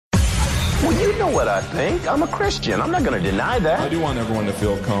Well, you know what I think. I'm a Christian. I'm not going to deny that. I do want everyone to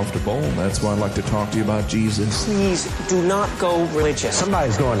feel comfortable, and that's why I'd like to talk to you about Jesus. Please do not go religious.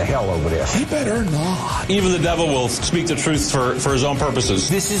 Somebody's going to hell over this. He better not. Even the devil will speak the truth for his own purposes.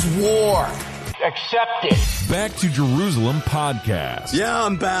 This is war. Accept it. Back to Jerusalem podcast. Yeah,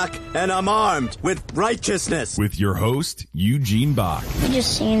 I'm back, and I'm armed with righteousness. With your host, Eugene Bach. He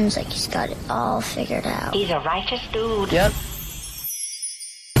just seems like he's got it all figured out. He's a righteous dude. Yep.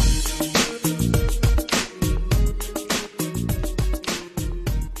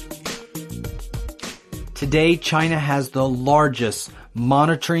 Today, China has the largest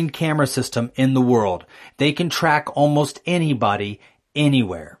monitoring camera system in the world. They can track almost anybody,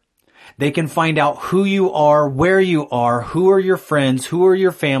 anywhere. They can find out who you are, where you are, who are your friends, who are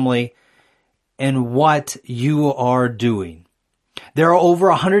your family, and what you are doing. There are over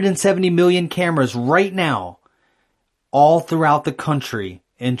 170 million cameras right now, all throughout the country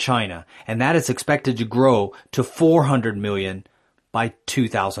in China, and that is expected to grow to 400 million by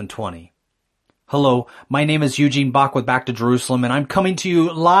 2020. Hello, my name is Eugene Bach with Back to Jerusalem, and I'm coming to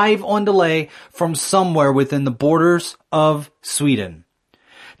you live on delay from somewhere within the borders of Sweden.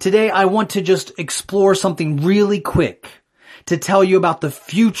 Today, I want to just explore something really quick to tell you about the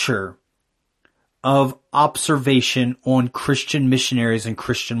future of observation on Christian missionaries and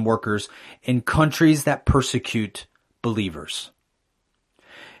Christian workers in countries that persecute believers.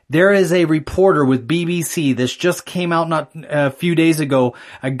 There is a reporter with BBC. This just came out not a few days ago.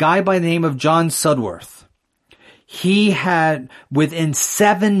 A guy by the name of John Sudworth. He had, within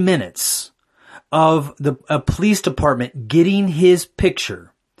 7 minutes of a police department getting his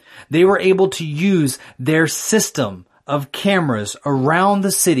picture, they were able to use their system of cameras around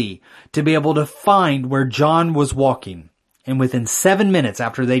the city to be able to find where John was walking. And within 7 minutes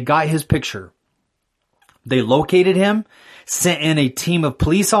after they got his picture, they located him, sent in a team of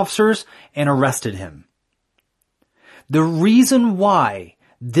police officers, and arrested him. The reason why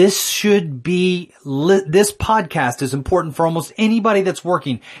this podcast is important for almost anybody that's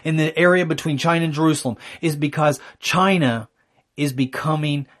working in the area between China and Jerusalem is because China is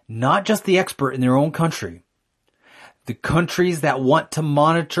becoming not just the expert in their own country. The countries that want to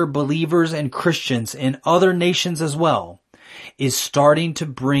monitor believers and Christians in other nations as well is starting to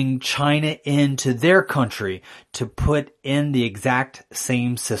bring China into their country to put in the exact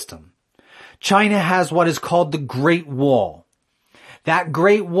same system. China has what is called the Great Wall. That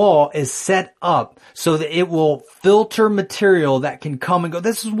Great Wall is set up so that it will filter material that can come and go.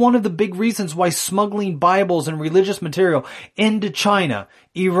 This is one of the big reasons why smuggling Bibles and religious material into China,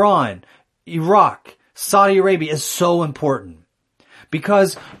 Iran, Iraq, Saudi Arabia is so important.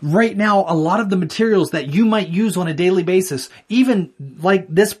 Because right now, a lot of the materials that you might use on a daily basis, even like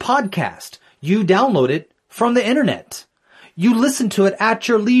this podcast, you download it from the internet. You listen to it at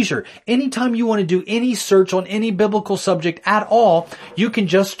your leisure. Anytime you want to do any search on any biblical subject at all, you can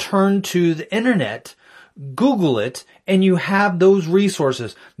just turn to the internet, Google it, and you have those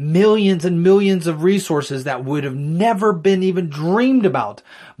resources. Millions and millions of resources that would have never been even dreamed about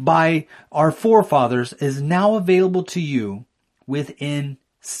by our forefathers is now available to you within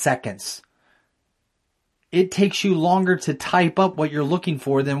seconds. It takes you longer to type up what you're looking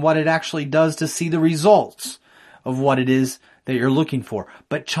for than what it actually does to see the results of what it is that you're looking for.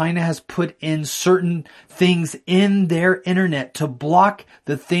 But China has put in certain things in their internet to block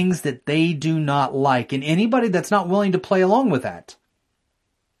the things that they do not like. And anybody that's not willing to play along with that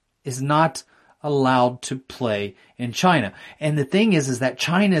is not allowed to play in China. And the thing is that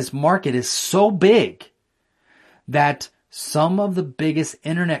China's market is so big that some of the biggest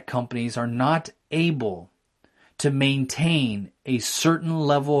internet companies are not able to maintain a certain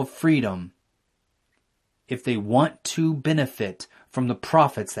level of freedom if they want to benefit from the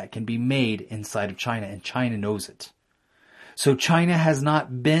profits that can be made inside of China, and China knows it. So China has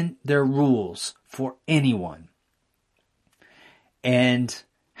not bent their rules for anyone. And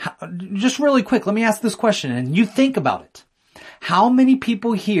just really quick, let me ask this question, and you think about it. How many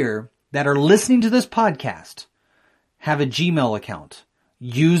people here that are listening to this podcast have a Gmail account?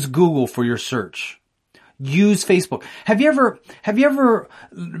 Use Google for your search. Use Facebook. Have you ever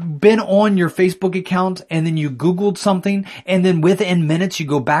been on your Facebook account and then you Googled something and then within minutes you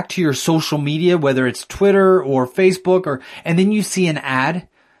go back to your social media, whether it's Twitter or Facebook, and then you see an ad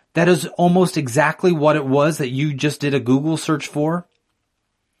that is almost exactly what it was that you just did a Google search for?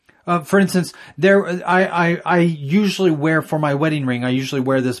 For instance, I usually wear, for my wedding ring, I usually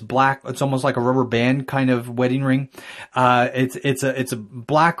wear this black, it's almost like a rubber band kind of wedding ring.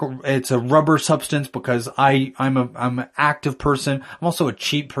 It's a rubber substance because I'm an active person. I'm also a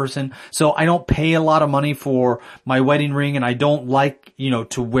cheap person. So I don't pay a lot of money for my wedding ring, and I don't like,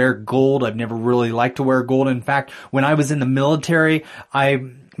 to wear gold. I've never really liked to wear gold. In fact, when I was in the military, I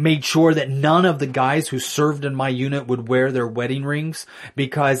made sure that none of the guys who served in my unit would wear their wedding rings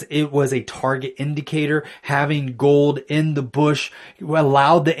because it was a target indicator. Having gold in the bush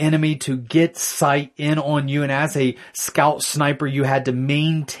allowed the enemy to get sight in on you. And as a scout sniper, you had to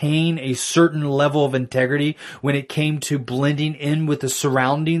maintain a certain level of integrity when it came to blending in with the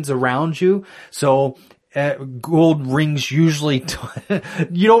surroundings around you. So gold rings usually,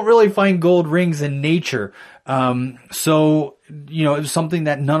 you don't really find gold rings in nature. So, it was something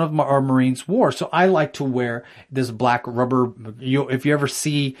that none of our Marines wore. So I like to wear this black rubber. If you ever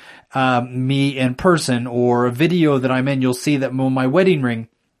see, me in person or a video that I'm in, you'll see that on my wedding ring,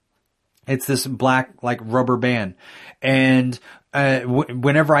 it's this black, like rubber band. And,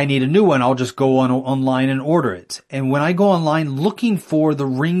 whenever I need a new one, I'll just go online and order it. And when I go online looking for the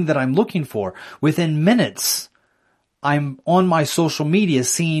ring that I'm looking for, within minutes, I'm on my social media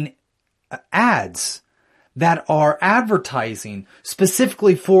seeing ads that are advertising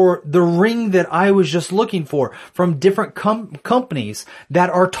specifically for the ring that I was just looking for from different companies that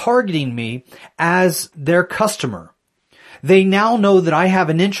are targeting me as their customer. They now know that I have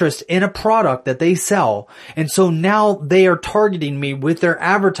an interest in a product that they sell. And so now they are targeting me with their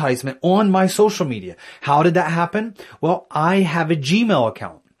advertisement on my social media. How did that happen? Well, I have a Gmail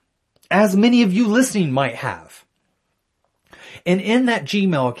account, as many of you listening might have. And in that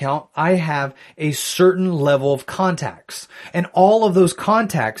Gmail account, I have a certain level of contacts. And all of those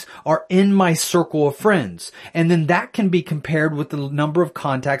contacts are in my circle of friends. And then that can be compared with the number of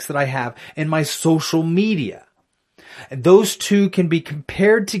contacts that I have in my social media. Those two can be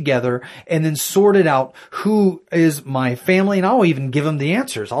compared together and then sorted out who is my family, and I'll even give them the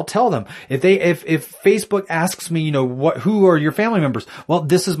answers. I'll tell them if Facebook asks me, who are your family members? Well,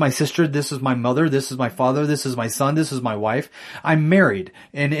 this is my sister, this is my mother, this is my father, this is my son, this is my wife. I'm married,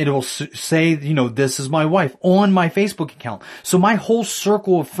 and it will say, this is my wife on my Facebook account. So my whole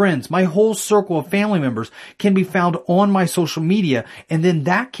circle of friends, my whole circle of family members can be found on my social media, and then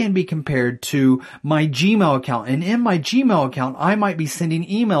that can be compared to my Gmail account. And in my Gmail account, I might be sending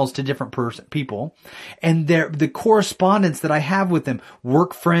emails to different people, and the correspondence that I have with them,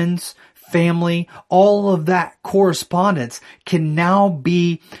 work friends, family, all of that correspondence can now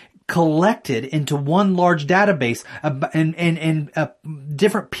be collected into one large database, and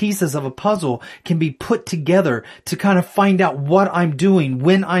different pieces of a puzzle can be put together to kind of find out what I'm doing,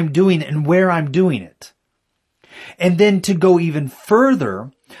 when I'm doing it, and where I'm doing it. And then to go even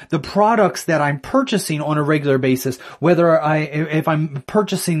further, the products that I'm purchasing on a regular basis, if I'm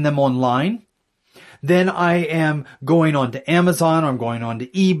purchasing them online, then I am going on to Amazon, or I'm going on to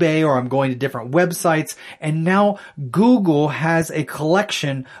eBay, or I'm going to different websites. And now Google has a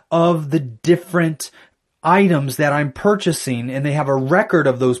collection of the different items that I'm purchasing, and they have a record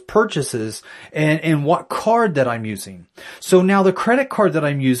of those purchases and what card that I'm using. So now the credit card that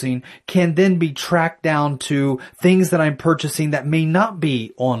I'm using can then be tracked down to things that I'm purchasing that may not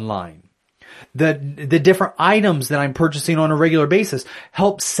be online. The different items that I'm purchasing on a regular basis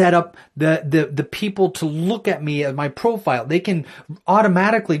help set up the people to look at me at my profile. They can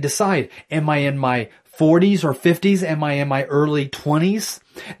automatically decide, am I in my 40s or 50s? Am I in my early 20s?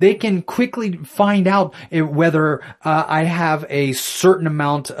 They can quickly find out whether I have a certain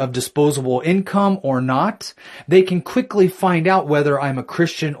amount of disposable income or not. They can quickly find out whether I'm a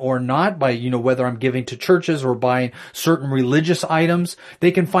Christian or not by, whether I'm giving to churches or buying certain religious items.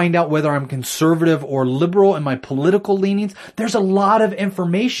 They can find out whether I'm conservative or liberal in my political leanings. There's a lot of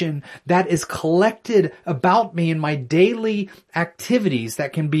information that is collected about me in my daily activities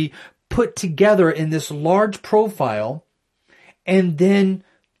that can be put together in this large profile, and then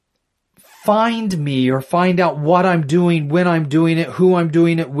find me or find out what I'm doing, when I'm doing it, who I'm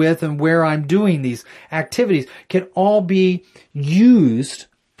doing it with, and where I'm doing these activities can all be used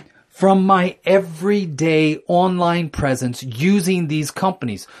from my everyday online presence using these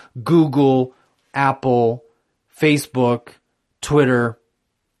companies: Google, Apple, Facebook, Twitter,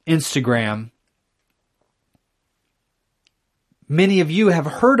 Instagram. Many of you have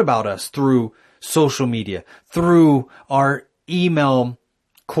heard about us through social media, through our email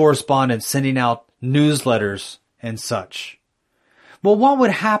correspondence, sending out newsletters and such. Well, what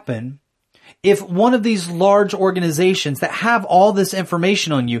would happen if one of these large organizations that have all this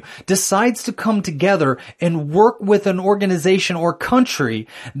information on you decides to come together and work with an organization or country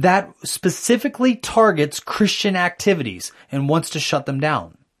that specifically targets Christian activities and wants to shut them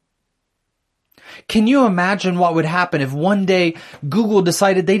down? Can you imagine what would happen if one day Google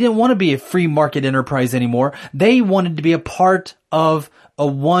decided they didn't want to be a free market enterprise anymore? They wanted to be a part of a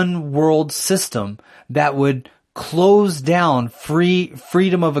one world system that would close down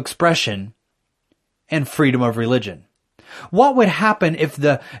freedom of expression and freedom of religion? What would happen if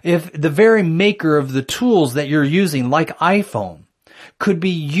the very maker of the tools that you're using, like iPhone, could be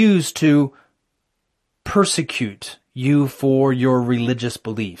used to persecute you for your religious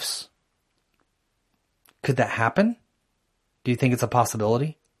beliefs? Could that happen? Do you think it's a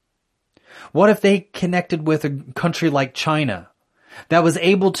possibility? What if they connected with a country like China that was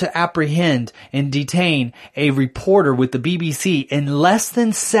able to apprehend and detain a reporter with the BBC in less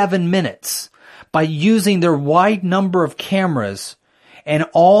than 7 minutes by using their wide number of cameras and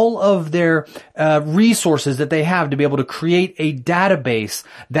all of their resources that they have to be able to create a database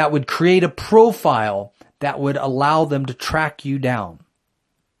that would create a profile that would allow them to track you down?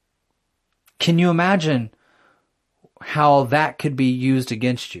 Can you imagine how that could be used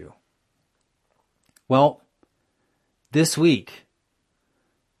against you? Well, this week,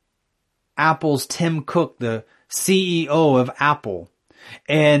 Apple's Tim Cook, the CEO of Apple,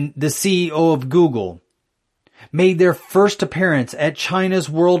 and the CEO of Google made their first appearance at China's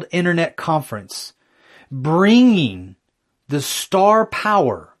World Internet Conference, bringing the star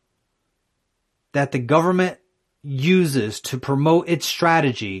power that the government uses to promote its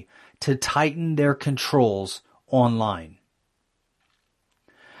strategy to tighten their controls online.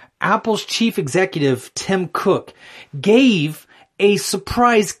 Apple's chief executive, Tim Cook, gave a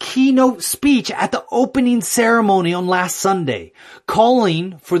surprise keynote speech at the opening ceremony on last Sunday,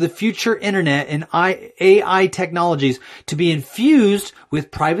 calling for the future internet and AI technologies to be infused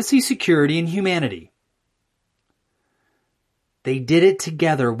with privacy, security, and humanity. They did it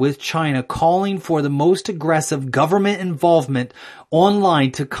together with China, calling for the most aggressive government involvement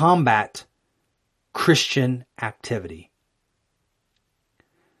online to combat Christian activity.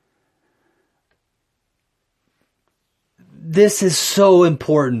 This is so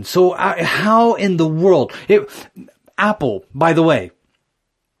important. So how in the world? Apple, by the way,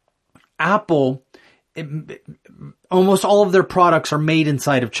 almost all of their products are made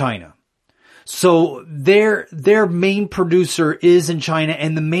inside of China. So their main producer is in China,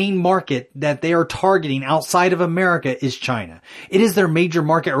 and the main market that they are targeting outside of America is China. It is their major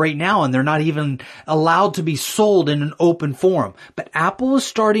market right now, and they're not even allowed to be sold in an open forum. But Apple is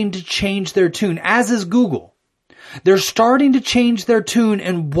starting to change their tune, as is Google. They're starting to change their tune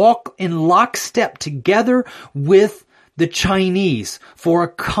and walk in lockstep together with the Chinese for a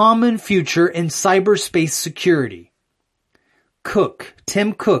common future in cyberspace security.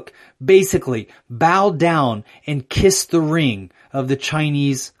 Tim Cook, basically bowed down and kissed the ring of the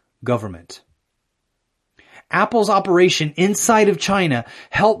Chinese government. Apple's operation inside of China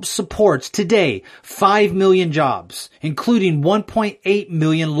supports today 5 million jobs, including 1.8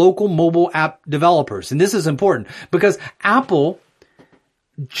 million local mobile app developers. And this is important because Apple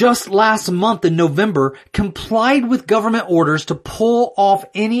just last month in November complied with government orders to pull off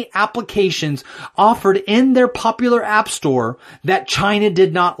any applications offered in their popular app store that China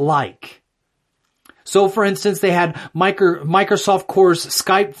did not like. So for instance, they had Microsoft Core's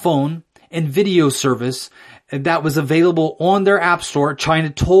Skype phone and video service that was available on their app store. China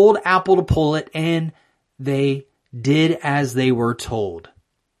told Apple to pull it, and they did as they were told.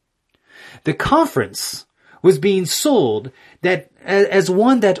 The conference was being sold as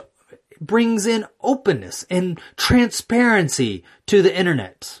one that brings in openness and transparency to the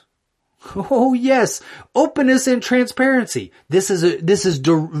internet. Oh yes, openness and transparency. This is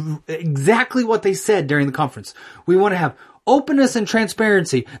exactly what they said during the conference. We want to have openness and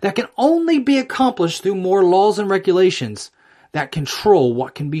transparency that can only be accomplished through more laws and regulations that control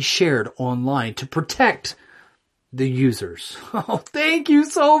what can be shared online to protect the users. Oh, thank you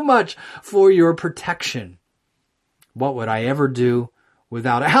so much for your protection. What would I ever do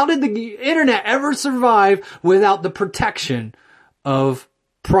without it? How did the internet ever survive without the protection of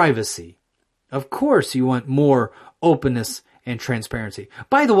privacy? Of course you want more openness and transparency.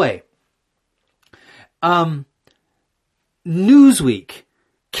 By the way, Newsweek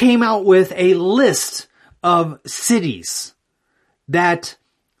came out with a list of cities that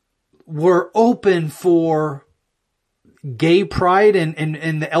were open for gay pride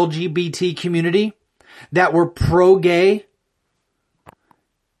and the LGBT community, that were pro-gay,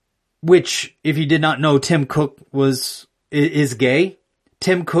 which, if you did not know, Tim Cook is gay.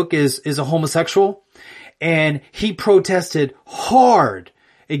 Tim Cook is a homosexual, and he protested hard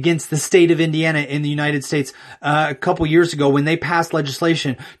against the state of Indiana in the United States a couple years ago when they passed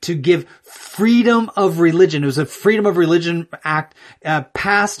legislation to give freedom of religion. It was a Freedom of Religion Act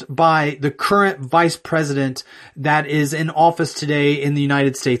passed by the current vice president that is in office today in the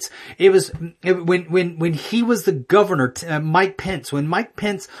United States. When he was the governor, Mike Pence, when Mike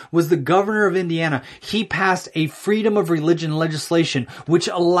Pence was the governor of Indiana, he passed a freedom of religion legislation which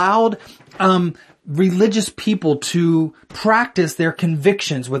allowed religious people to practice their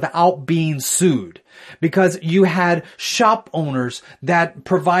convictions without being sued. Because you had shop owners that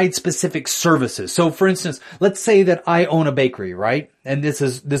provide specific services. So for instance, let's say that I own a bakery, right? And this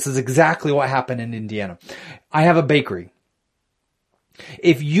is exactly what happened in Indiana. I have a bakery.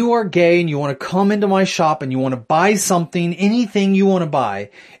 If you are gay and you want to come into my shop and you want to buy something, anything you want to buy,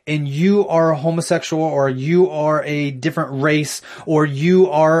 and you are homosexual or you are a different race or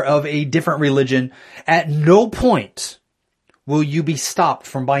you are of a different religion, at no point will you be stopped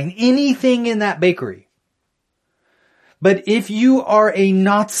from buying anything in that bakery. But if you are a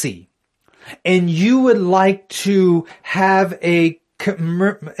Nazi and you would like to have a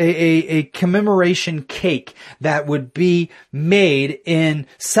commemoration cake that would be made in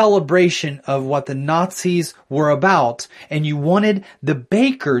celebration of what the Nazis were about, and you wanted the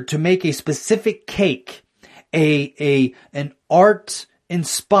baker to make a specific cake, an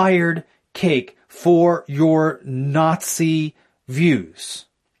art-inspired cake for your Nazi views.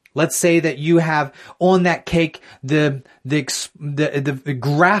 Let's say that you have on that cake the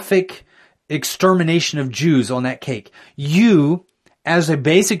graphic extermination of Jews on that cake. You, as a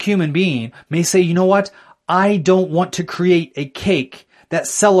basic human being, may say, you know what? I don't want to create a cake that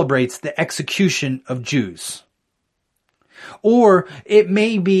celebrates the execution of Jews. Or it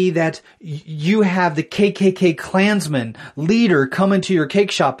may be that you have the KKK Klansman leader come into your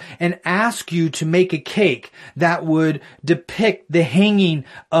cake shop and ask you to make a cake that would depict the hanging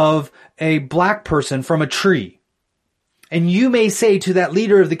of a black person from a tree. And you may say to that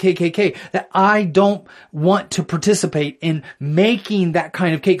leader of the KKK that I don't want to participate in making that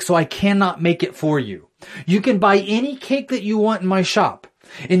kind of cake, so I cannot make it for you. You can buy any cake that you want in my shop.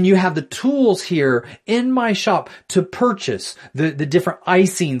 And you have the tools here in my shop to purchase the different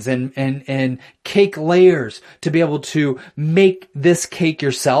icings and cake layers to be able to make this cake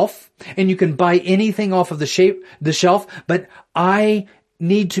yourself. And you can buy anything off of the shelf, but I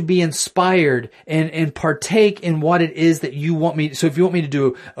need to be inspired and partake in what it is that you want me. So if you want me to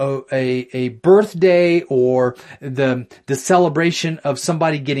do a birthday or the celebration of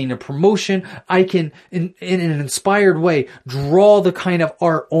somebody getting a promotion, I can, in an inspired way, draw the kind of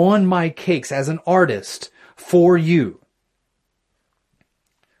art on my cakes as an artist for you.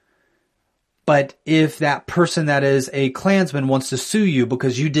 But if that person that is a Klansman wants to sue you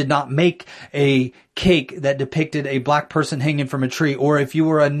because you did not make a cake that depicted a black person hanging from a tree, or if you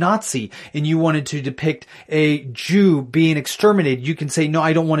were a Nazi and you wanted to depict a Jew being exterminated, you can say, no,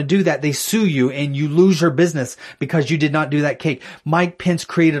 I don't want to do that. They sue you and you lose your business because you did not do that cake. Mike Pence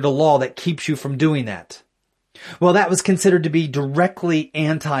created a law that keeps you from doing that. Well, that was considered to be directly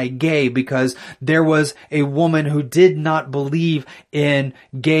anti-gay because there was a woman who did not believe in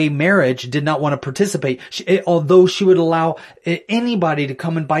gay marriage, did not want to participate, although she would allow anybody to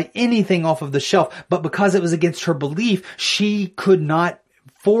come and buy anything off of the shelf. But because it was against her belief, she could not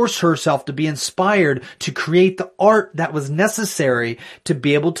force herself to be inspired to create the art that was necessary to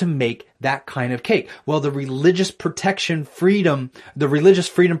be able to make that kind of cake. Well, the Religious Freedom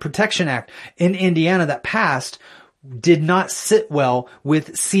Protection Act in Indiana that passed did not sit well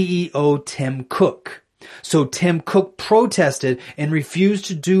with CEO Tim Cook. So Tim Cook protested and refused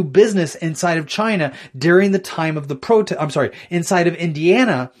to do business inside of China during the time of the inside of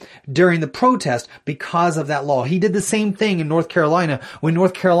Indiana during the protest because of that law. He did the same thing in North Carolina when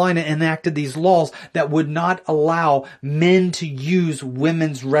North Carolina enacted these laws that would not allow men to use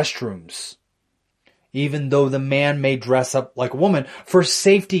women's restrooms, even though the man may dress up like a woman for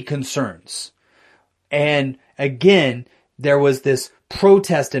safety concerns. And again, there was this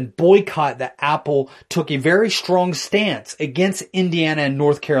protest and boycott that Apple took a very strong stance against Indiana and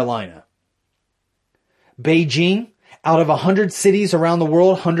North Carolina. Beijing, out of 100 cities around the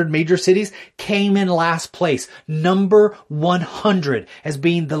world, 100 major cities, came in last place, number 100, as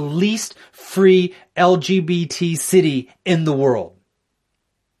being the least free LGBT city in the world.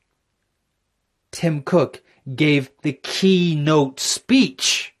 Tim Cook gave the keynote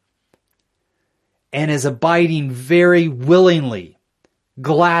speech and is abiding very willingly,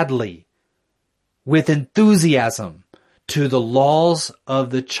 gladly, with enthusiasm to the laws of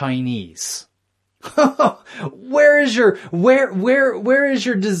the Chinese. Where is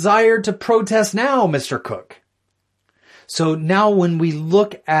your desire to protest now, Mr. Cook? So now when we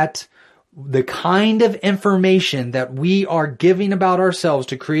look at the kind of information that we are giving about ourselves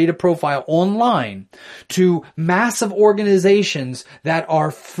to create a profile online to massive organizations that are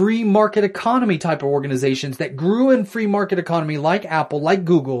free market economy type of organizations that grew in free market economy like Apple, like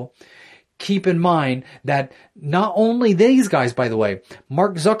Google, keep in mind that not only these guys, by the way,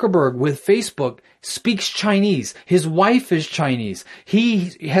 Mark Zuckerberg with Facebook speaks Chinese. His wife is Chinese.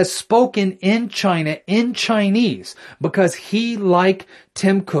 He has spoken in China in Chinese because he, like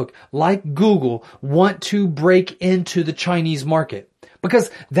Tim Cook, like Google, want to break into the Chinese market because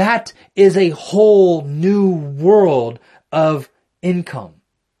that is a whole new world of income.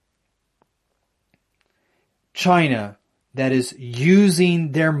 China, that is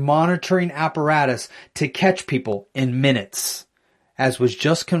using their monitoring apparatus to catch people in minutes, as was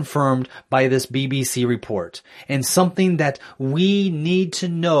just confirmed by this BBC report, and something that we need to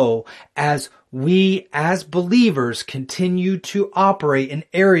know as we, as believers, continue to operate in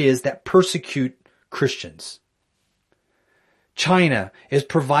areas that persecute Christians. China is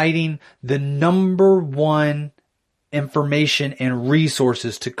providing the number one information and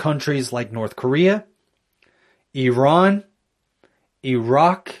resources to countries like North Korea, Iran,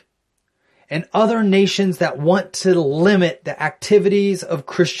 Iraq, and other nations that want to limit the activities of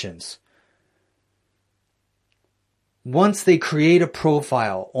Christians. Once they create a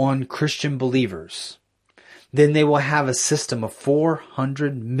profile on Christian believers, then they will have a system of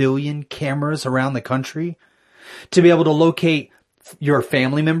 400 million cameras around the country to be able to locate your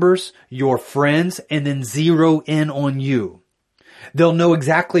family members, your friends, and then zero in on you. They'll know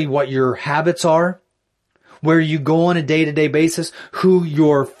exactly what your habits are, where you go on a day-to-day basis, who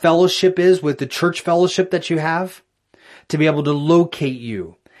your fellowship is with the church fellowship that you have, to be able to locate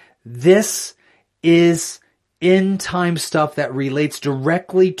you. This is end-time stuff that relates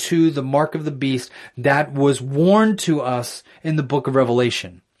directly to the mark of the beast that was warned to us in the book of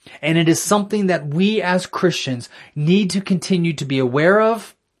Revelation. And it is something that we as Christians need to continue to be aware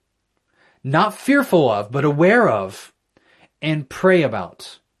of, not fearful of, but aware of, and pray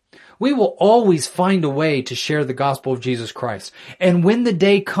about. We will always find a way to share the gospel of Jesus Christ. And when the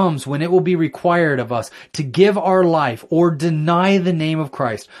day comes when it will be required of us to give our life or deny the name of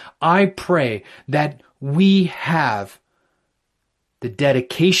Christ, I pray that we have the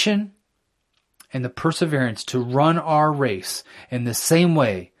dedication and the perseverance to run our race in the same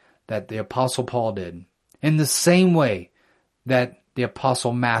way that the Apostle Paul did, in the same way that the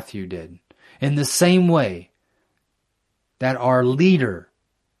Apostle Matthew did, in the same way that our leader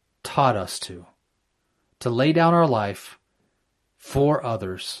taught us to lay down our life for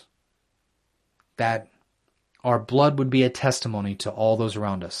others, that our blood would be a testimony to all those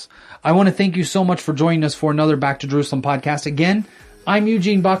around us. I want to thank you so much for joining us for another Back to Jerusalem podcast. Again, I'm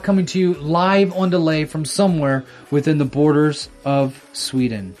Eugene Bach coming to you live on delay from somewhere within the borders of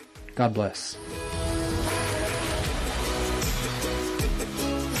Sweden. God bless.